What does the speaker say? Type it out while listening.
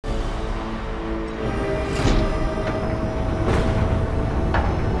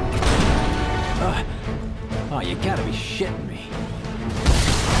You gotta be shitting me.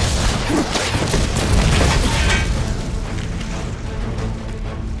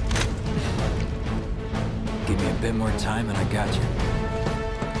 Give me a bit more time and I got you.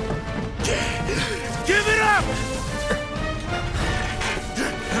 Give it up!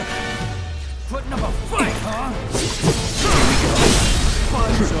 Putting up a fight, huh?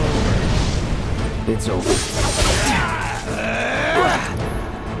 Fun's over. It's over.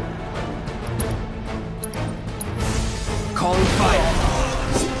 Calling fire.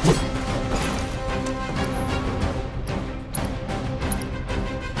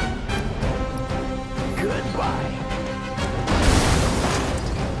 Goodbye.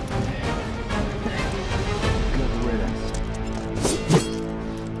 Good riddance.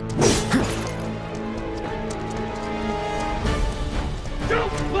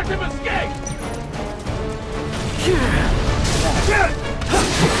 Don't let him escape!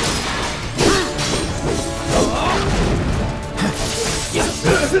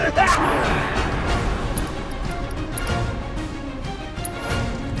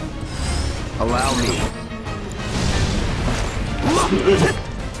 Allow me.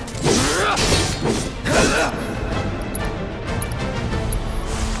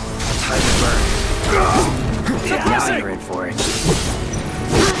 Time to burn. Now you're in for it.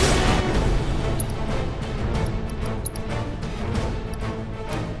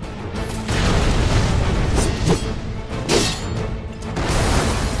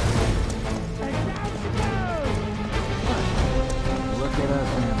 Look at us,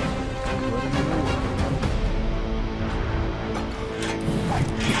 man. What in the world?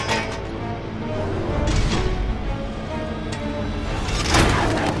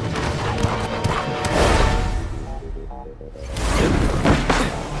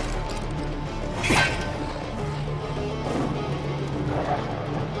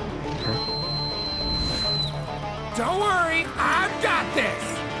 Don't worry, I've got this!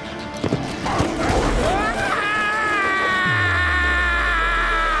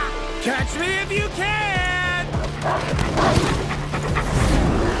 Catch me if you can!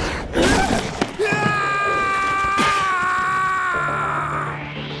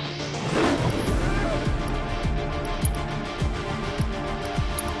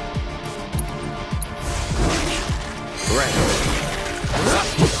 Right.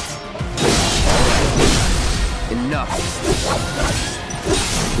 Enough.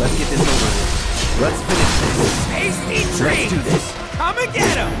 Let's get this over with. Let's finish this. Tasty treat! Let's do this. Come and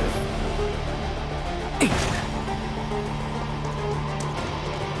get him!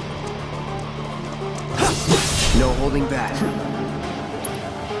 No holding back.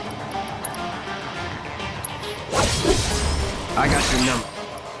 I got your number.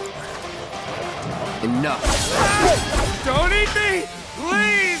 Enough. Don't eat me!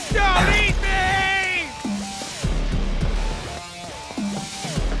 Please don't eat me!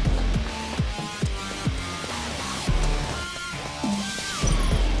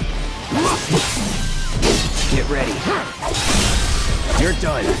 Get ready. You're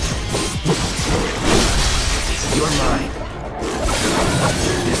done. You're mine.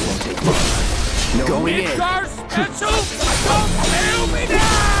 This won't take long. No going in. It's our special! Don't fail me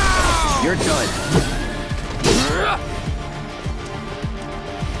now! You're done.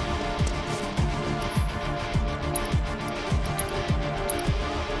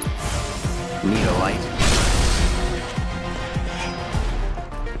 Need a light?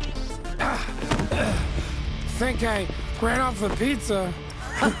 Think I ran off the pizza.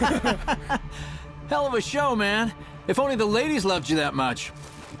 Hell of a show, man. If only the ladies loved you that much.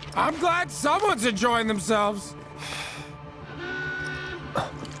 I'm glad someone's enjoying themselves.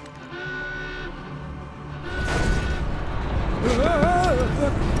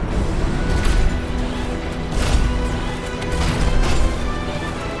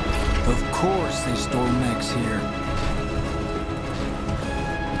 Of course they store mechs here.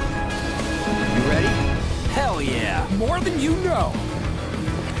 You ready? Hell yeah! More than you know.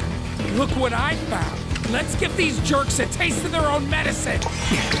 Look what I found. Let's give these jerks a taste of their own medicine.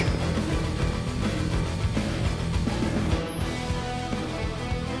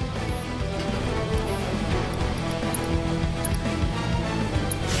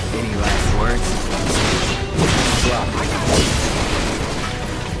 Any last words? Well,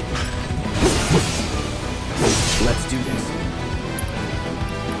 let's do this.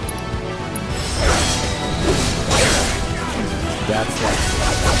 That's it.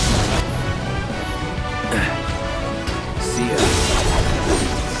 See ya.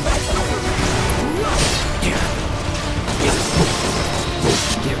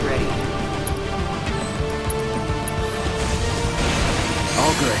 Get ready.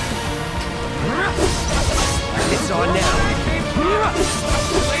 All good.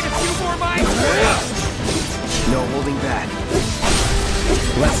 holding back.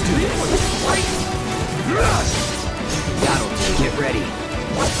 Let's do this. That'll do. Get ready.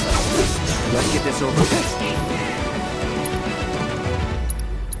 Let's get this over with.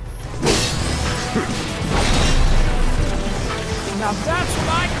 Now that's what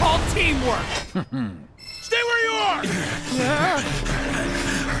I call teamwork! Stay where you are!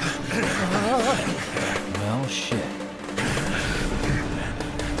 Well, shit.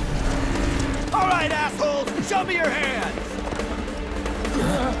 All right, assholes! Show me your hands!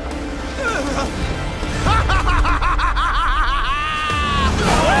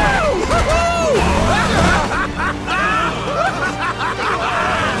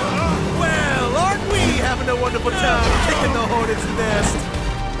 Well, aren't we having a wonderful time kicking the hornet's nest?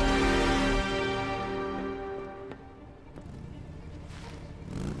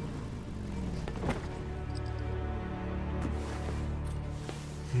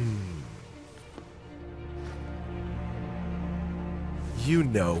 You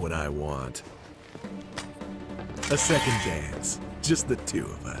know what I want. A second dance. Just the two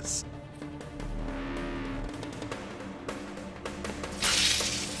of us.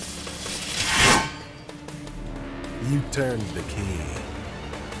 You turned the key.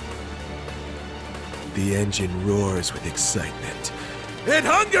 The engine roars with excitement. It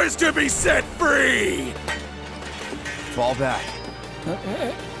hungers to be set free! Fall back.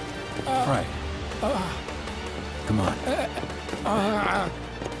 Right. Come on.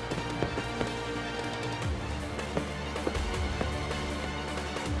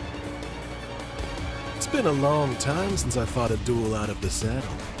 It's been a long time since I fought a duel out of the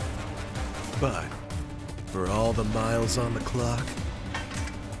saddle. But, for all the miles on the clock,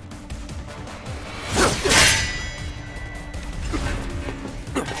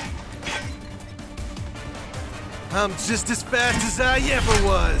 I'm just as fast as I ever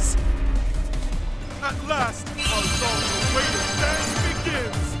was! At last, our long awaited dance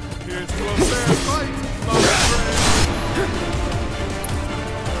begins! Here's to a fair fight, my friend!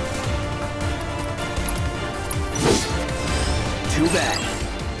 Too bad.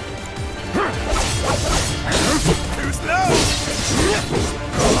 Too slow!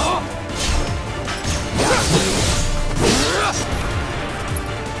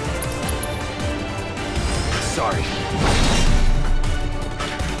 Sorry.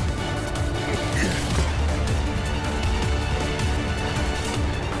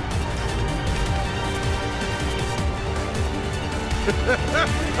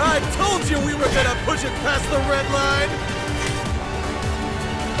 I told you we were gonna push it past the red line!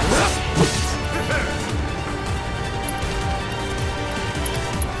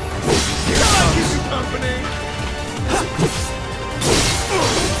 I'll keep you company!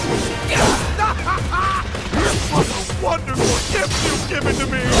 What a wonderful gift you've given to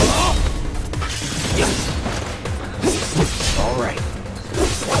me! All right.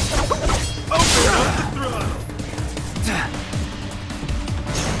 Open up the throttle!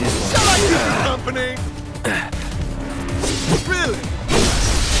 This Shall I one. keep you company? Really?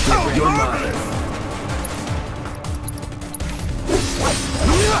 Oh, You're marvelous!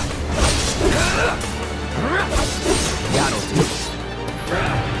 mine. That'll do.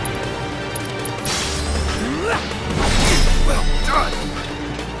 Well done!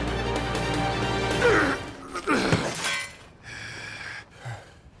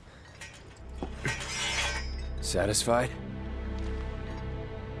 Satisfied?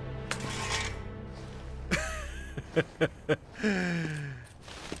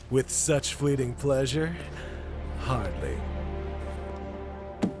 With such fleeting pleasure? Hardly.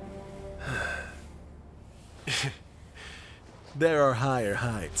 There are higher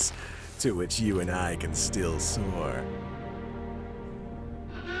heights to which you and I can still soar.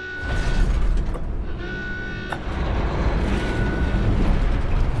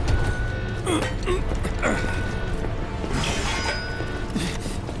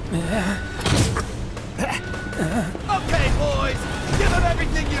 Okay, boys! Give them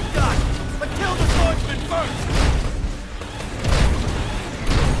everything you've got! But kill the swordsman first!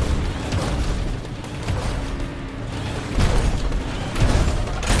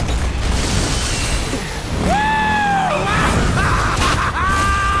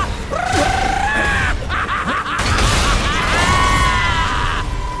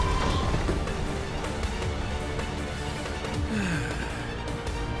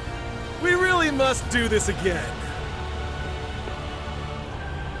 We really must do this again.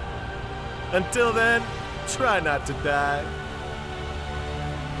 Until then, try not to die.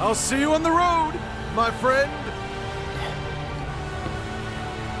 I'll see you on the road, my friend.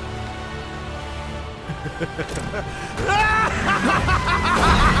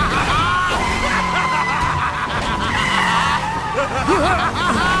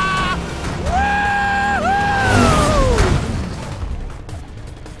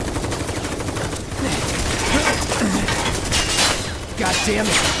 God damn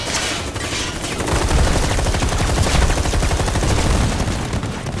it!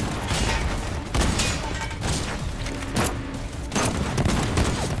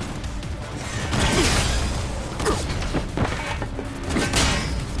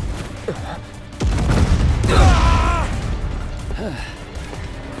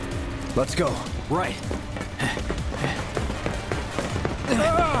 Let's go. Right.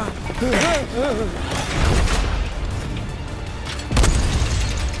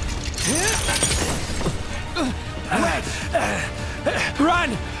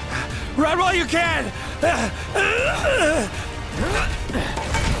 Run! Run while you can!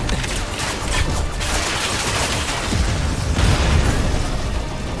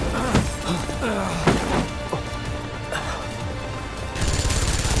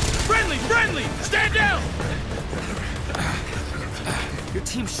 Friendly! Stand down! Your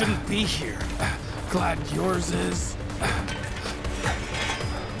team shouldn't be here. Glad yours is.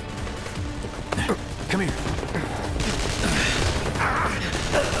 Come here.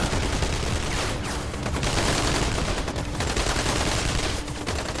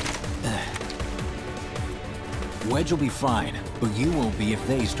 Wedge will be fine, but you won't be if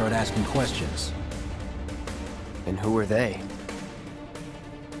they start asking questions. And who are they?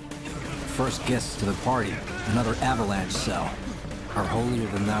 First guests to the party, another avalanche cell. Our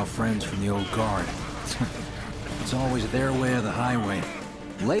holier-than-thou friends from the old guard. It's always their way or the highway.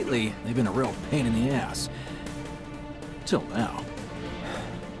 Lately, they've been a real pain in the ass. Till now.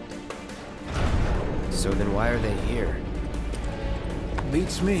 So then why are they here?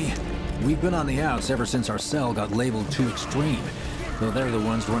 Beats me. We've been on the outs ever since our cell got labeled too extreme. Though they're the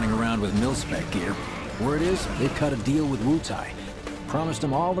ones running around with mil-spec gear. Word is, they cut a deal with Wutai. Promised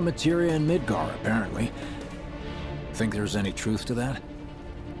them all the materia in Midgar, apparently. Think there's any truth to that?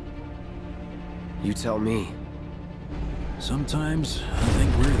 You tell me. Sometimes, I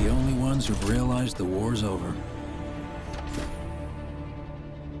think we're the only ones who've realized the war's over.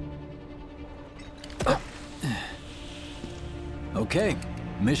 Okay,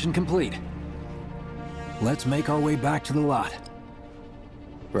 mission complete. Let's make our way back to the lot.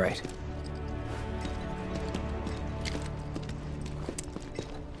 Right.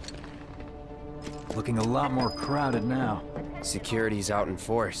 Looking a lot more crowded now. Security's out in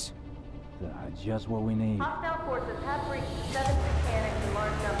force. Just what we need. Hostile forces have breached 7 mechanics in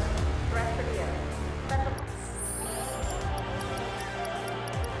large numbers. Threat for the area. Special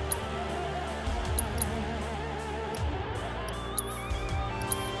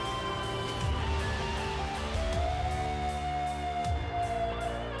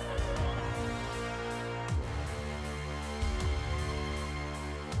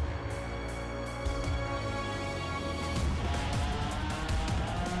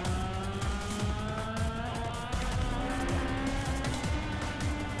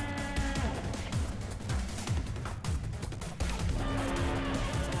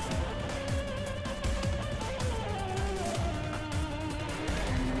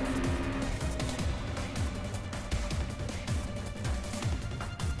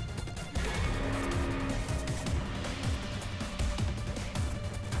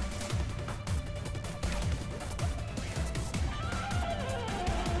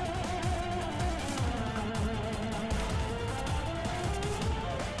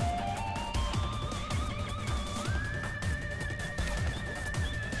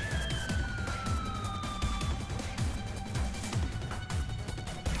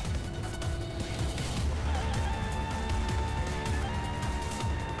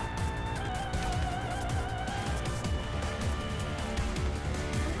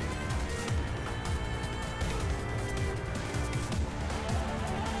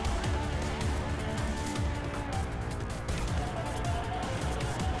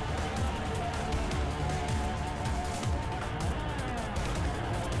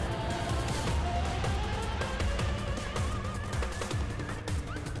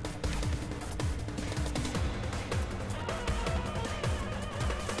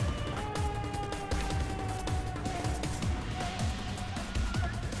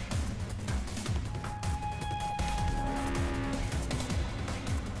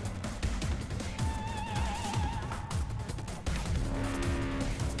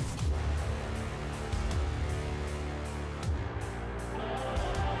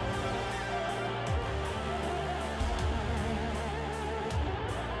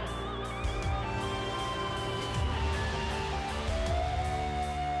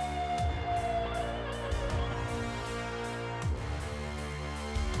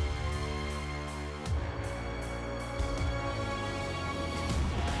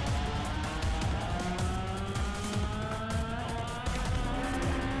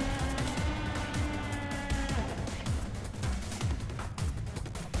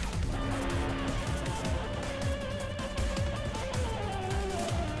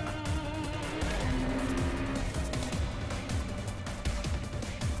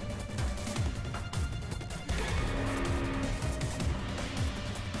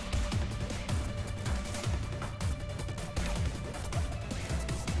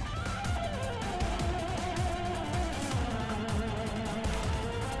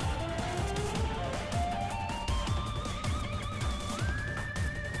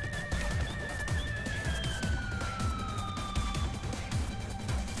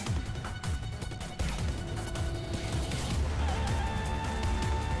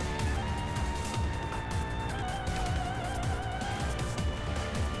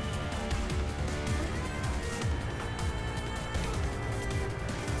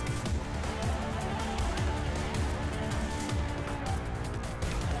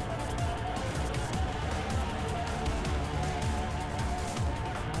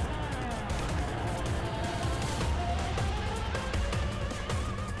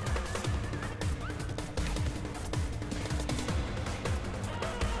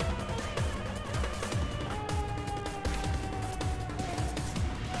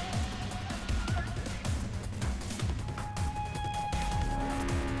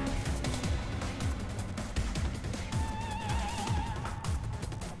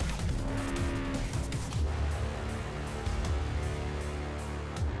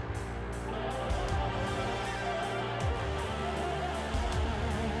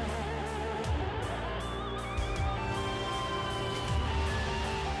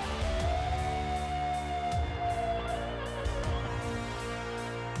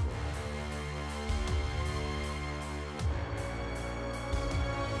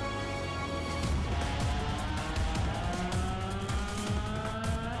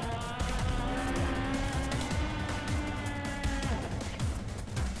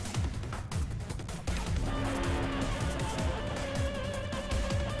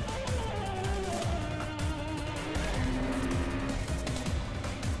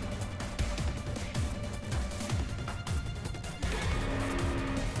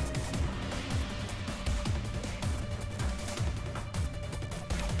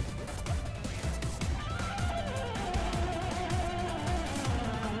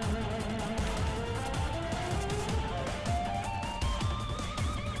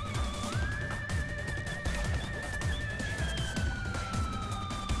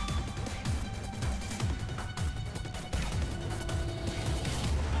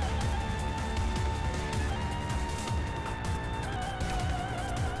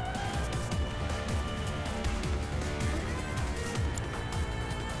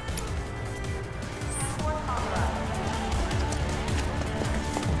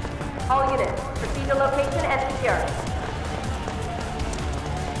units. Proceed to location and secure.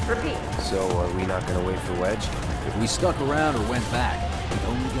 Repeat. So, are we not gonna wait for Wedge? If we stuck around or went back, he'd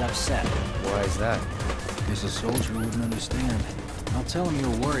only get upset. Why is that? Guess a soldier wouldn't understand. I'll tell him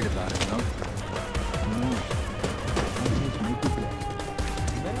you're worried about it, though. Who knows?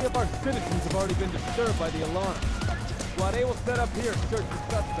 Many of our citizens have already been disturbed by the alarm. Squad A will set up here, search for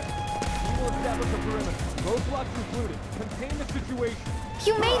suspects. We will establish a perimeter, roadblocks included. Contain the situation.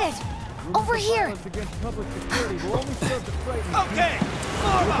 You made it! Over here! Violence against public security will only serve to frighten. Okay!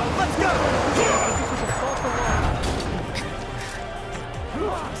 Form up! Let's go!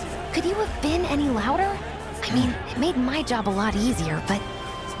 Could you have been any louder? I mean, it made my job a lot easier, but...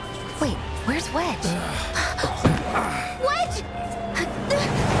 Wait, where's Wedge? Wedge!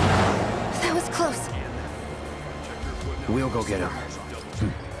 That was close. We'll go get him.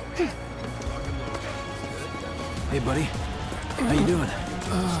 Hey, buddy. How you doing?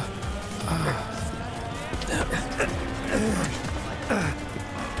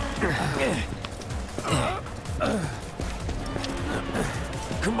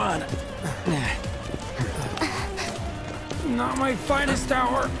 Come on. Not my finest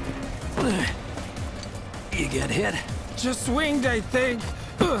hour. You get hit? Just swinged, I think.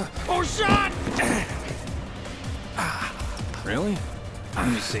 Oh, shot! Really? Let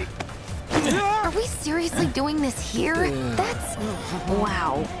me see. Are we seriously doing this here? That's...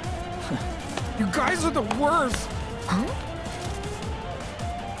 Wow. You guys are the worst. Huh?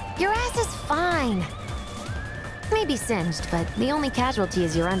 Your ass is fine. Maybe singed, but the only casualty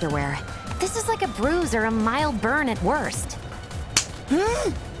is your underwear. This is like a bruise or a mild burn at worst.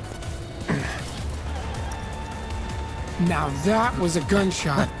 Now that was a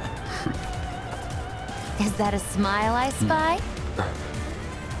gunshot. Is that a smile I spy?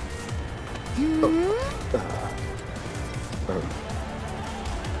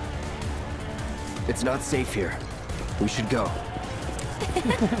 It's not safe here. We should go.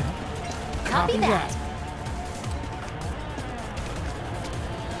 Copy that.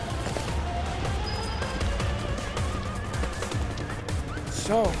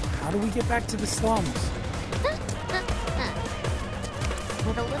 So, how do we get back to the slums?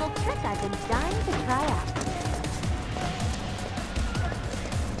 With a little trick I've been dying to try out.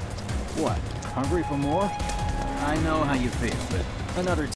 What? Hungry for more? I know how you feel, but another